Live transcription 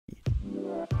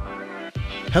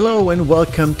Hello and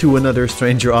welcome to another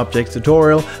StrangerObjects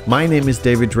tutorial. My name is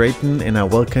David Drayton and I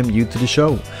welcome you to the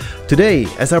show. Today,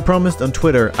 as I promised on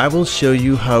Twitter, I will show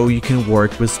you how you can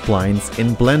work with splines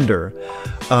in Blender.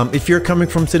 If you're coming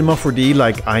from Cinema 4D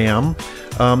like I am,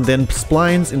 then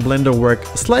splines in Blender work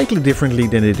slightly differently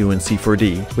than they do in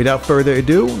C4D. Without further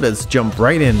ado, let's jump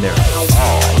right in there.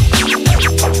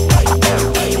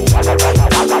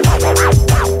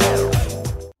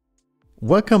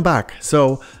 Welcome back.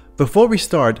 So before we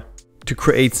start to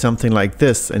create something like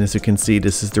this, and as you can see,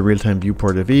 this is the real-time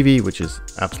viewport of Eevee, which is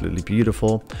absolutely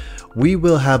beautiful, we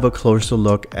will have a closer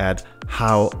look at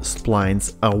how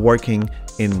splines are working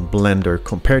in Blender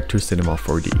compared to Cinema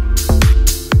 4D.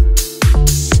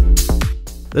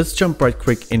 Let's jump right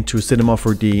quick into Cinema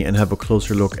 4D and have a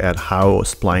closer look at how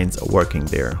splines are working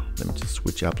there. Let me just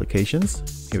switch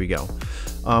applications. Here we go.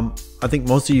 I think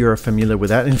most of you are familiar with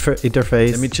that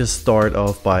interface. Let me just start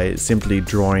off by simply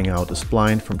drawing out a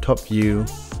spline from top view.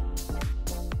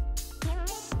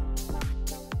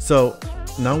 So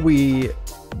now we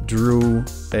drew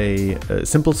a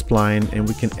simple spline and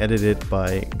we can edit it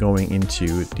by going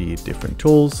into the different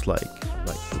tools like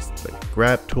this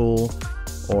grab tool,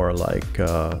 or like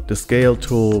the scale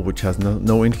tool, which has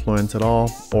no influence at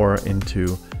all, or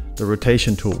into the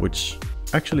rotation tool, which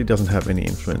actually doesn't have any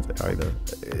influence either,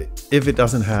 if it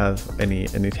doesn't have any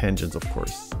tangents, of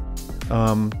course.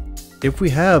 If we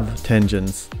have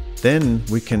tangents, then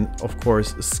we can of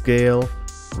course scale,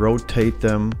 rotate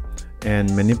them,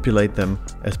 and manipulate them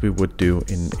as we would do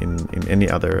in any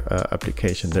other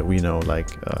application that we know, like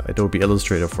Adobe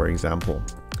Illustrator, for example.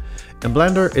 In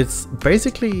Blender, it's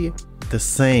basically the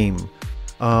same.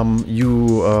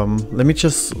 Let me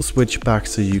just switch back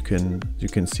so you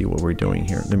can see what we're doing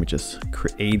here. Let me just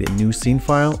create a new scene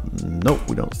file. Nope,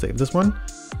 we don't save this one.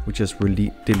 We just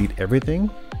delete everything,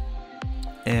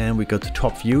 and we go to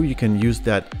top view. You can use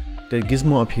the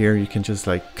gizmo up here. You can just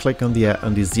like click on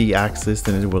the Z axis,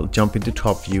 and it will jump into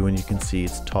top view, and you can see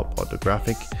it's top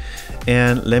orthographic.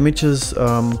 And let me just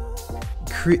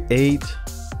create,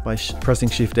 by pressing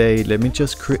Shift A, let me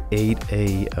just create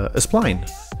a spline.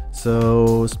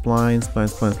 So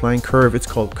spline, curve, it's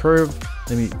called curve.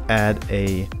 Let me add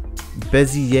a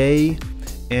Bezier,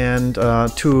 and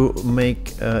to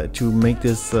make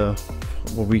this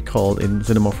what we call in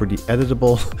Cinema 4D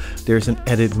editable, there's an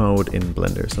edit mode in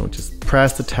Blender. So just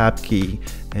press the tab key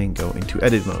and go into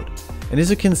edit mode. And as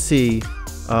you can see,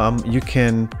 you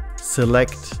can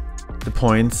select the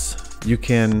points, you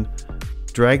can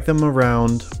drag them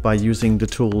around by using the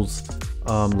tools.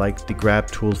 Like the grab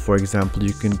tool, for example,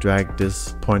 you can drag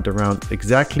this point around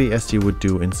exactly as you would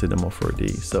do in Cinema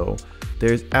 4D. So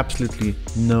there's absolutely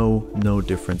no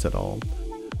difference at all.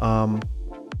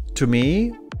 To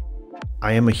me,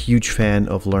 I am a huge fan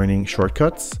of learning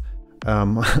shortcuts.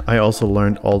 I also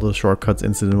learned all the shortcuts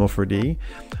in Cinema 4D,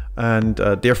 and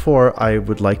therefore I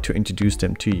would like to introduce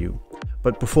them to you.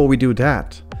 But before we do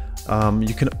that,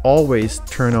 you can always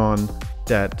turn on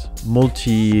that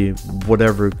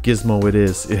whatever gizmo it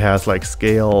is. It has like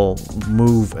scale,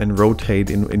 move, and rotate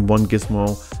in one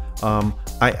gizmo.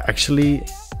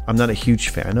 I'm not a huge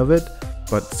fan of it,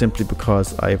 but simply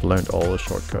because I've learned all the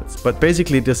shortcuts. But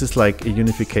basically this is like a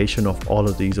unification of all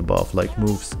of these above, like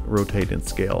moves, rotate, and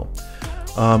scale.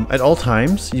 At all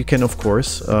times you can of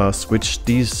course switch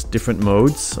these different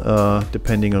modes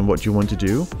depending on what you want to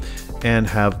do, and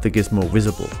have the gizmo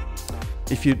visible.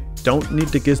 If you don't need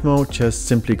the gizmo, just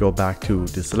simply go back to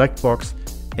the select box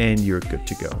and you're good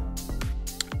to go.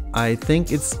 I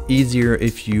think it's easier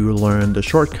if you learn the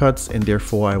shortcuts, and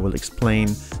therefore I will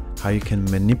explain how you can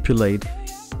manipulate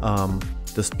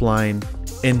the spline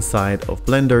inside of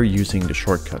Blender using the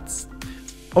shortcuts.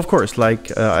 Of course,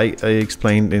 like I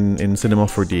explained in Cinema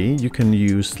 4D, you can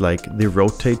use like the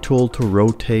rotate tool to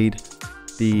rotate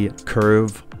the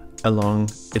curve along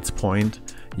its point.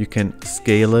 You can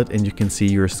scale it, and you can see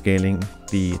you're scaling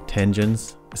the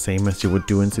tangents, same as you would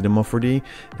do in Cinema 4D.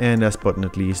 And last but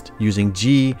not least, using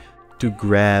G to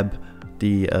grab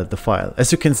the file.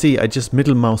 As you can see, I just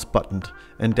middle mouse buttoned,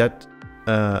 and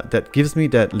that gives me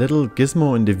that little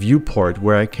gizmo in the viewport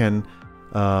where I can,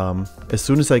 as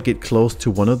soon as I get close to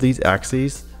one of these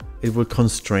axes, it will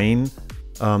constrain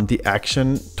the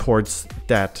action towards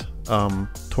that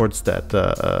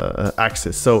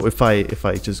axis. So if I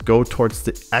just go towards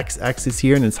the X axis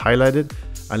here and it's highlighted,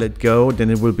 I let go,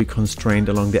 then it will be constrained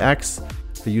along the X.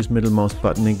 If I use middle mouse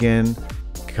button again,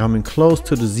 coming close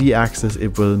to the Z axis,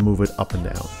 it will move it up and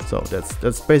down. So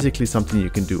that's basically something you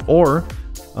can do. Or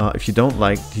if you don't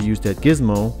like to use that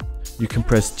gizmo, you can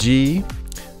press G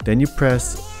then you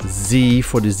press Z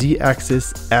for the Z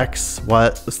axis, X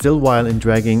while in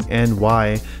dragging, and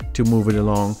Y to move it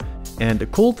along. And the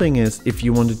cool thing is, if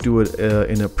you want to do it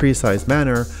in a precise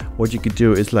manner, what you could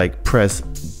do is like press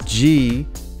G,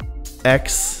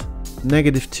 X,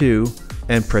 -2,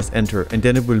 and press enter, and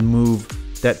then it will move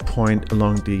that point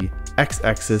along the X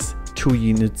axis 2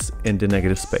 units in the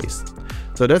negative space.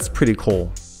 So that's pretty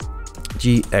cool.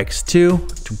 GX2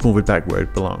 to move it back where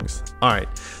it belongs. All right,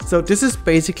 so this is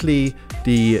basically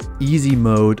the easy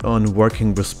mode on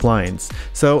working with splines.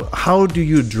 So how do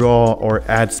you draw or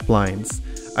add splines?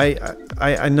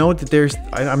 I know that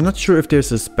I'm not sure if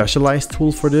there's a specialized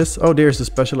tool for this. Oh, there's a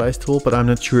specialized tool, but I'm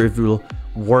not sure if it will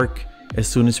work as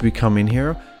soon as we come in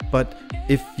here. But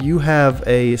if you have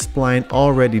a spline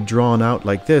already drawn out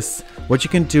like this, what you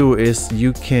can do is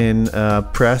you can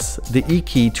press the E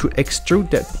key to extrude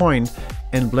that point,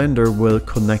 and Blender will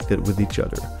connect it with each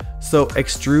other. So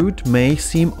extrude may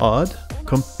seem odd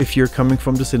if you're coming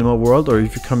from the cinema world, or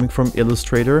if you're coming from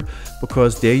Illustrator,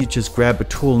 because there you just grab a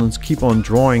tool and keep on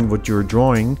drawing what you're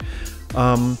drawing.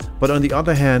 But on the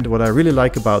other hand, what I really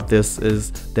like about this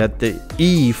is that the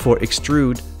E for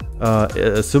extrude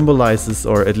symbolizes,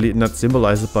 or at least not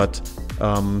symbolizes, but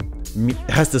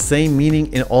has the same meaning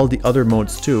in all the other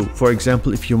modes too. For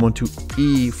example, if you want to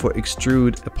E for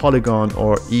extrude a polygon,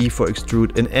 or E for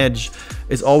extrude an edge,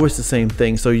 it's always the same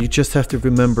thing. So you just have to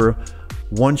remember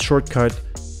one shortcut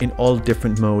in all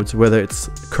different modes, whether it's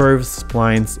curves,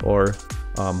 splines, or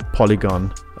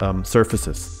polygon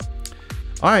surfaces.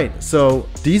 All right, so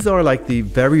these are like the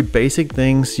very basic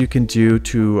things you can do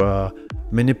to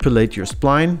manipulate your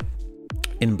spline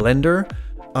in Blender.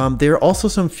 There are also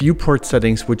some viewport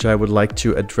settings which I would like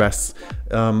to address,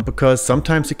 because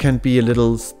sometimes it can be a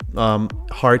little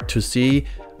hard to see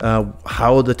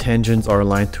how the tangents are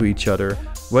aligned to each other.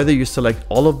 Whether you select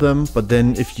all of them, but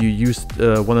then if you use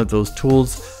one of those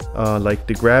tools like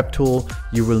the grab tool,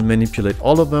 you will manipulate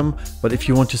all of them. But if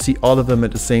you want to see all of them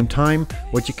at the same time,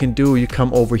 what you can do, you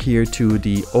come over here to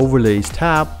the overlays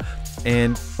tab,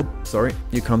 and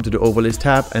you come to the overlays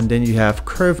tab, and then you have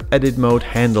curve edit mode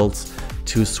handles.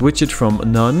 To switch it from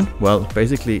none, well,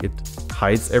 basically it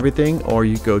hides everything, or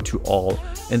you go to all,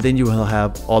 and then you will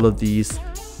have all of these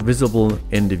visible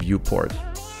in the viewport.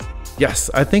 Yes,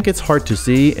 I think it's hard to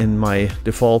see in my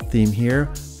default theme here,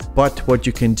 but what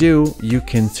you can do, you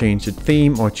can change the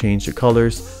theme or change the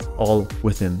colors all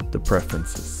within the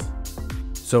preferences.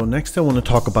 So next I want to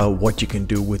talk about what you can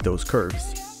do with those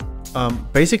curves.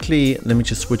 Basically, let me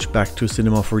just switch back to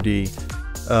Cinema 4D.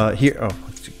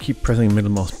 Keep pressing the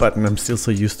middle mouse button, I'm still so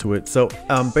used to it. So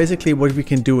basically what we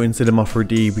can do in Cinema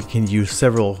 4D, we can use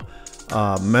several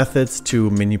methods to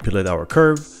manipulate our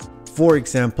curve. For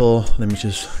example, let me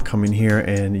just come in here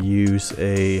and use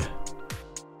a,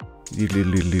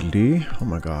 oh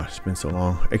my gosh, it's been so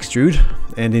long, extrude,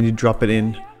 and then you drop it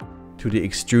in to the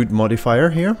extrude modifier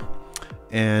here,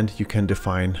 and you can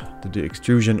define the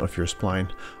extrusion of your spline.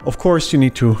 Of course, you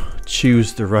need to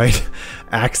choose the right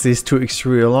axis to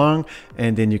extrude along,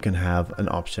 and then you can have an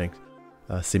object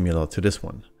similar to this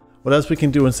one. What else we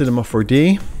can do in Cinema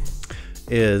 4D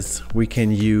is we can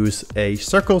use a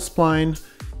circle spline,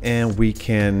 and we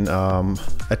can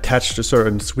attach the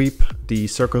certain sweep the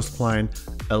circle spline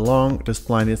along the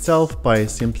spline itself by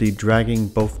simply dragging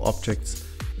both objects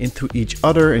into each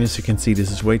other. And as you can see,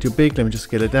 this is way too big. Let me just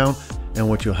scale it down, and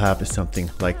what you'll have is something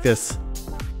like this.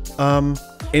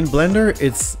 In Blender,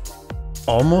 it's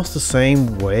almost the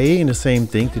same way and the same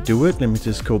thing to do it. Let me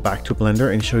just go back to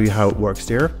Blender and show you how it works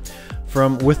there.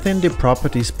 From within the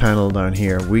properties panel down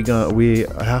here, we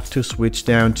have to switch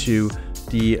down to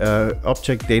the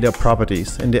object data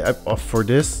properties, and for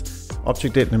this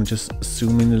object data, let me just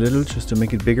zoom in a little just to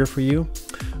make it bigger for you.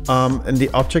 And the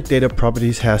object data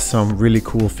properties has some really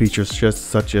cool features,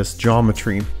 just such as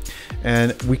geometry,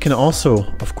 and we can also,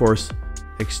 of course,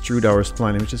 extrude our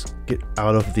spline. Let me just get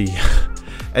out of the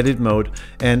edit mode,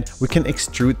 and we can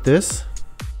extrude this,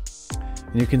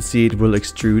 and you can see it will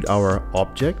extrude our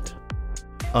object.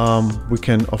 We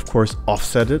can, of course,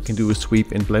 offset it. We can do a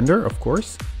sweep in Blender, of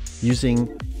course,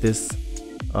 using this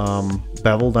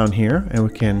bevel down here, and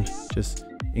we can just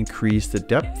increase the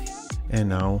depth, and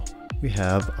now we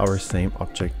have our same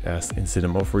object as in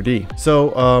Cinema 4D.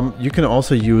 So you can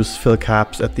also use fill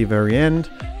caps at the very end.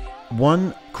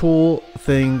 One cool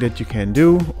thing that you can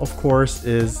do, of course,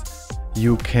 is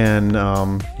you can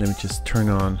let me just turn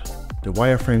on the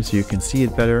wireframe so you can see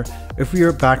it better. If we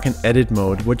are back in edit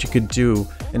mode, what you could do,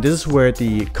 and this is where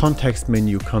the context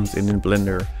menu comes in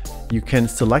Blender, you can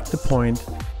select the point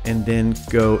and then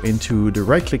go into the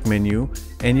right click menu,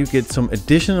 and you get some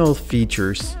additional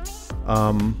features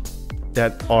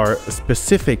that are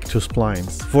specific to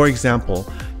splines. For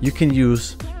example, you can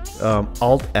use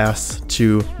Alt-S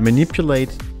to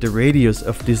manipulate the radius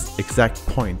of this exact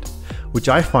point, which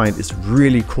I find is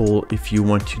really cool if you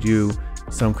want to do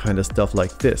some kind of stuff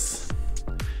like this.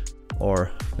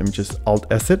 Or let me just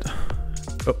Alt-S it.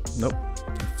 Oh, nope,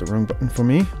 that's the wrong button for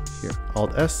me. Here,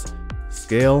 Alt-S,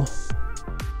 scale,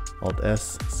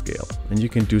 Alt-S, scale. And you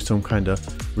can do some kind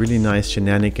of really nice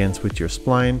shenanigans with your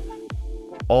spline,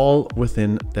 all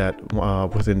within that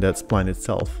spline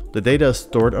itself. The data is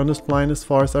stored on the spline as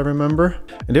far as I remember.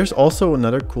 And there's also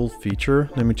another cool feature.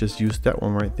 Let me just use that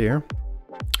one right there.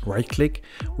 Right click,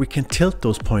 we can tilt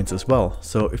those points as well.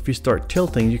 So if we start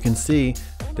tilting, you can see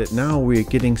that now we're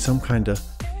getting some kind of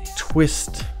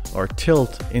twist or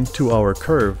tilt into our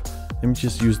curve. Let me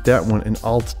just use that one in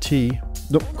Alt T,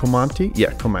 no, Command T,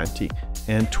 yeah, Command T,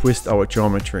 and twist our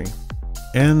geometry.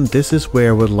 And this is where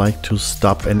I would like to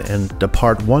stop and end the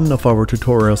part 1 of our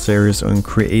tutorial series on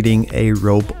creating a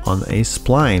rope on a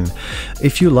spline.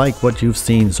 If you like what you've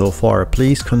seen so far,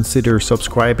 please consider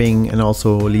subscribing and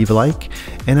also leave a like.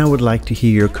 And I would like to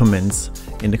hear your comments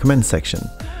in the comment section.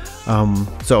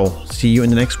 So see you in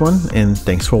the next one, and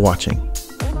thanks for watching.